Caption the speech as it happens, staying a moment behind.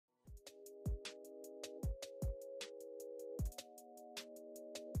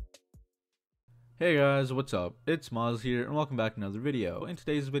Hey guys, what's up? It's Muaaz here and welcome back to another video. In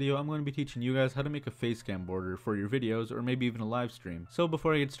today's video, I'm going to be teaching you guys how to make a Facecam border for your videos or maybe even a live stream. So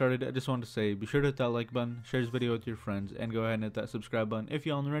before I get started, I just want to say be sure to hit that like button, share this video with your friends, and go ahead and hit that subscribe button if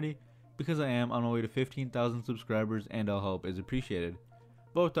you aren't already, because I am on my way to 15,000 subscribers and all help is appreciated.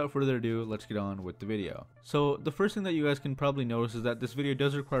 But without further ado, let's get on with the video. So the first thing that you guys can probably notice is that this video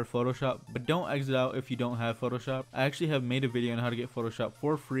does require Photoshop, but don't exit out if you don't have Photoshop. I actually have made a video on how to get Photoshop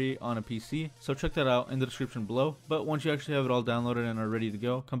for free on a PC, so check that out in the description below. But once you actually have it all downloaded and are ready to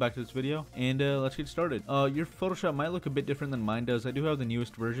go, come back to this video and let's get started. Your Photoshop might look a bit different than mine does. I do have the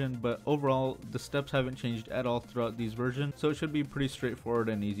newest version, but overall the steps haven't changed at all throughout these versions, so it should be pretty straightforward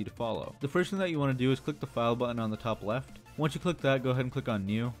and easy to follow. The first thing that you want to do is click the file button on the top left. Once you click that, go ahead and click on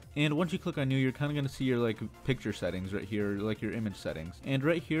new, and once you click on new, you're kind of going to see your picture settings right here, like your image settings. And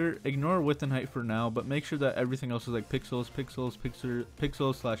right here, ignore width and height for now, but make sure that everything else is like pixels,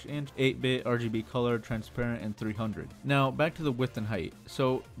 /inch, 8-bit, RGB color, transparent, and 300. Now back to the width and height.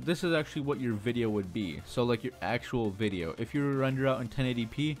 So this is actually what your video would be, so like your actual video. If you render out in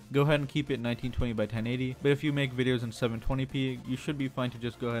 1080p, go ahead and keep it 1920 by 1080, but if you make videos in 720p, you should be fine to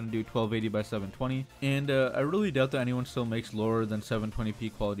just go ahead and do 1280 by 720. And I really doubt that anyone still makes lower than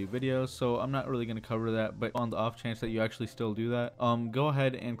 720p quality videos, so I'm not really going to cover that, but on the off chance that you actually still do that, go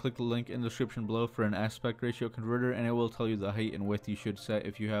ahead and click the link in the description below for an aspect ratio converter, and it will tell you the height and width you should set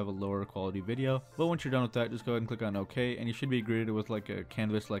if you have a lower quality video. But once you're done with that, just go ahead and click on OK, and you should be greeted with like a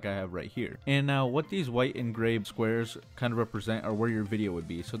canvas like I have right here. And now what these white engraved squares kind of represent are where your video would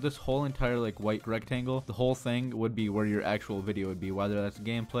be. So this whole entire like white rectangle, the whole thing would be where your actual video would be, whether that's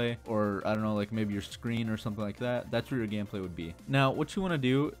gameplay or I don't know, like maybe your screen or something like that. That's where your gameplay would be. Now what you want to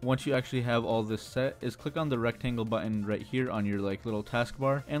do once you actually have all this set is click on the rectangle button right here on your like little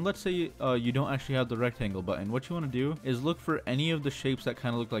taskbar, and let's say you don't actually have the rectangle button. What you want to do is look for any of the shapes that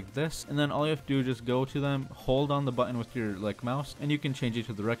kind of look like this, and then all you have to do is just go to them, hold on the button with your like mouse, and you can change it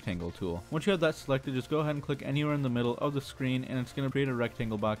to the rectangle tool. Once you have that selected, just go ahead and click anywhere in the middle of the screen, and it's going to create a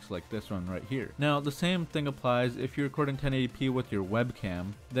rectangle box like this one right here. Now the same thing applies if you're recording 1080p with your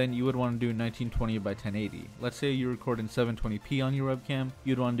webcam, then you would want to do 1920 by 1080. Let's say you record in 720p on your webcam,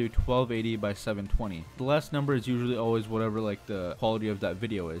 you'd want to do 1280 by 720. The last number is usually always whatever like the quality of that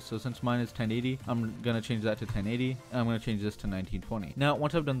video is. So since mine is 1080, I'm gonna change that to 1080, and I'm gonna change this to 1920. Now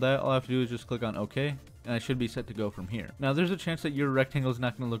once I've done that, all I have to do is just click on OK, and I should be set to go from here. Now there's a chance that your rectangle is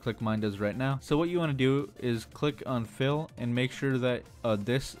not going to look like mine does right now, so what you want to do is click on fill and make sure that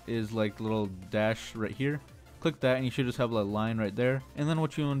this is like little dash right here. Click that and you should just have a line right there, and then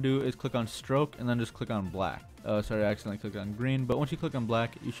what you want to do is click on stroke and then just click on black. Sorry, I accidentally clicked on green, but once you click on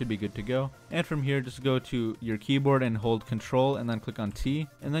black, you should be good to go. And from here, just go to your keyboard and hold Control and then click on T,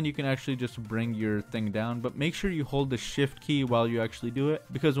 and then you can actually just bring your thing down, but make sure you hold the Shift key while you actually do it,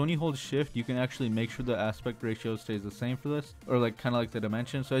 because when you hold Shift, you can actually make sure the aspect ratio stays the same for this, or like kind of like the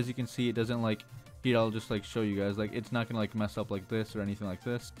dimension. So as you can see, it doesn't like here, I'll just like show you guys, like it's not gonna like mess up like this or anything like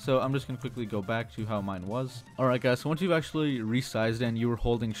this. So I'm just gonna quickly go back to how mine was. Alright guys, so once you've actually resized it and you were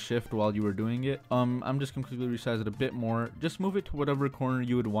holding shift while you were doing it, I'm just gonna quickly resize it a bit more. Just move it to whatever corner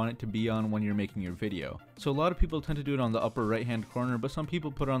you would want it to be on when you're making your video. So a lot of people tend to do it on the upper right hand corner, but some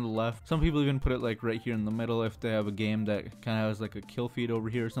people put it on the left. Some people even put it like right here in the middle if they have a game that kind of has like a kill feed over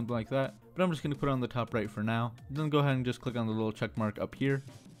here or something like that. But I'm just gonna put it on the top right for now. Then go ahead and just click on the little check mark up here.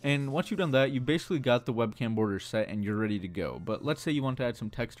 And once you've done that, you basically got the webcam border set and you're ready to go. But let's say you want to add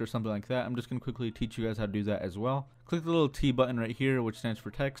some text or something like that. I'm just going to quickly teach you guys how to do that as well. Click the little T button right here, which stands for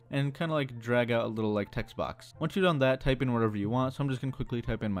text, and kind of like drag out a little like text box. Once you've done that, type in whatever you want. So I'm just going to quickly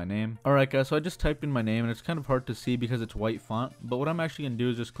type in my name. Alright guys, so I just typed in my name, and it's kind of hard to see because it's white font. But what I'm actually going to do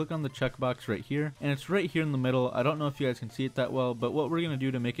is just click on the checkbox right here, and it's right here in the middle. I don't know if you guys can see it that well, but what we're going to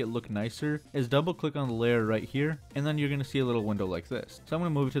do to make it look nicer is double click on the layer right here, and then you're going to see a little window like this. So I'm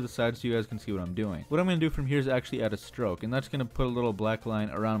going to move it to the side so you guys can see what I'm doing. What I'm going to do from here is actually add a stroke, and that's going to put a little black line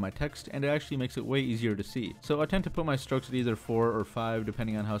around my text, and it actually makes it way easier to see. So I tend to put my strokes at either 4 or 5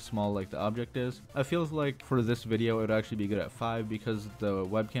 depending on how small like the object is. I feel like for this video it would actually be good at 5 because the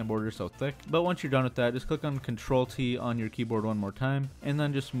webcam border is so thick. But once you're done with that, just click on Control T on your keyboard one more time, and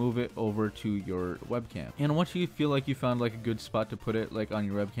then just move it over to your webcam. And once you feel like you found like a good spot to put it like on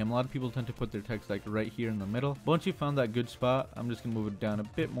your webcam, a lot of people tend to put their text like right here in the middle. But once you found that good spot, I'm just gonna move it down a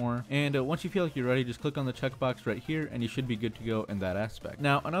bit more, and once you feel like you're ready, just click on the checkbox right here and you should be good to go in that aspect.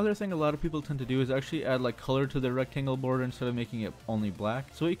 Now another thing a lot of people tend to do is actually add like color to their rectangle border instead of making it only black.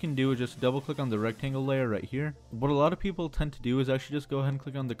 So what you can do is just double click on the rectangle layer right here. What a lot of people tend to do is actually just go ahead and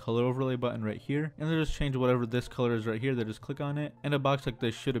click on the color overlay button right here, and then just change whatever this color is right here. They just click on it, and a box like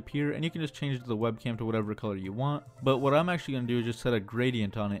this should appear, and you can just change the webcam to whatever color you want. But what I'm actually going to do is just set a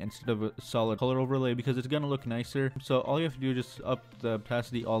gradient on it instead of a solid color overlay, because it's going to look nicer. So all you have to do is just up the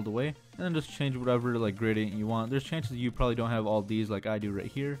opacity all the way, and then just change whatever like gradient you want. There's chances you probably don't have all these like I do right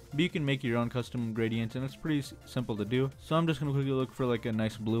here, but you can make your own custom gradients, and it's pretty simple to do. So I'm just going to quickly look for like a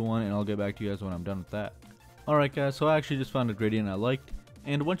nice blue one, and I'll get back to you guys when I'm done with that. Alright guys, so I actually just found a gradient I liked.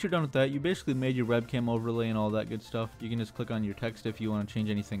 And once you're done with that, you basically made your webcam overlay and all that good stuff. You can just click on your text if you want to change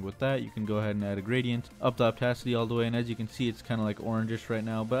anything with that. You can go ahead and add a gradient, up the opacity all the way, and as you can see, it's kind of like orangish right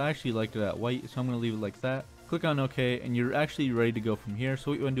now, but I actually liked it at white, so I'm going to leave it like that. Click on OK, and you're actually ready to go from here.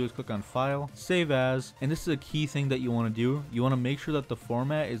 So what you want to do is click on File, Save As, and this is a key thing that you want to do. You want to make sure that the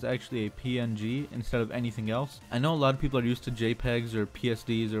format is actually a PNG instead of anything else. I know a lot of people are used to JPEGs or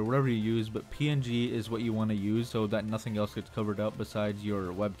PSDs or whatever you use, but PNG is what you want to use so that nothing else gets covered up besides your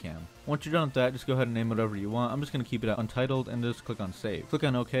webcam. Once you're done with that, just go ahead and name whatever you want. I'm just going to keep it at Untitled, and just click on Save. Click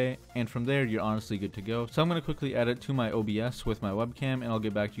on OK, and from there, you're honestly good to go. So I'm going to quickly add it to my OBS with my webcam, and I'll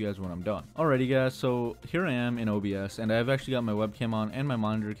get back to you guys when I'm done. Alrighty guys, so here I am in OBS, and I've actually got my webcam on and my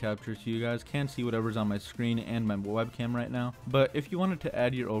monitor capture, so you guys can see whatever's on my screen and my webcam right now. But if you wanted to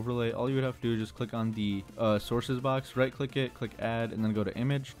add your overlay, all you would have to do is just click on the sources box, right click it, click add, and then go to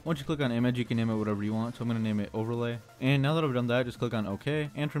image. Once you click on image, you can name it whatever you want, so I'm going to name it overlay. And now that I've done that, just click on OK,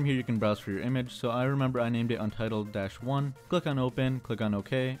 and from here you can browse for your image. So I remember I named it Untitled-1. Click on open, click on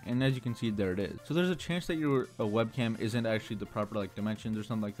OK, and as you can see, there it is. So there's a chance that your webcam isn't actually the proper like dimensions or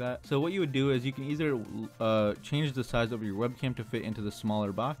something like that. So what you would do is you can either change the size of your webcam to fit into the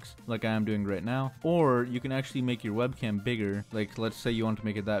smaller box like I am doing right now, or you can actually make your webcam bigger. Like let's say you want to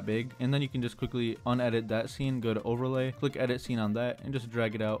make it that big, and then you can just quickly unedit that scene, go to overlay, click edit scene on that, and just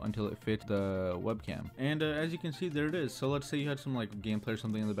drag it out until it fits the webcam. And as you can see, there it is. So let's say you had some like gameplay or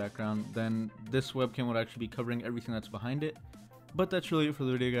something in the background, then this webcam would actually be covering everything that's behind it. But that's really it for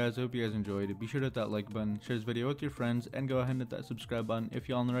the video guys. I hope you guys enjoyed. Be sure to hit that like button, share this video with your friends, and go ahead and hit that subscribe button if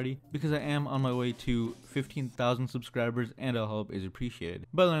you aren't already, because I am on my way to 15,000 subscribers and all help is appreciated.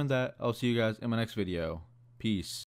 But other than that, I'll see you guys in my next video. Peace.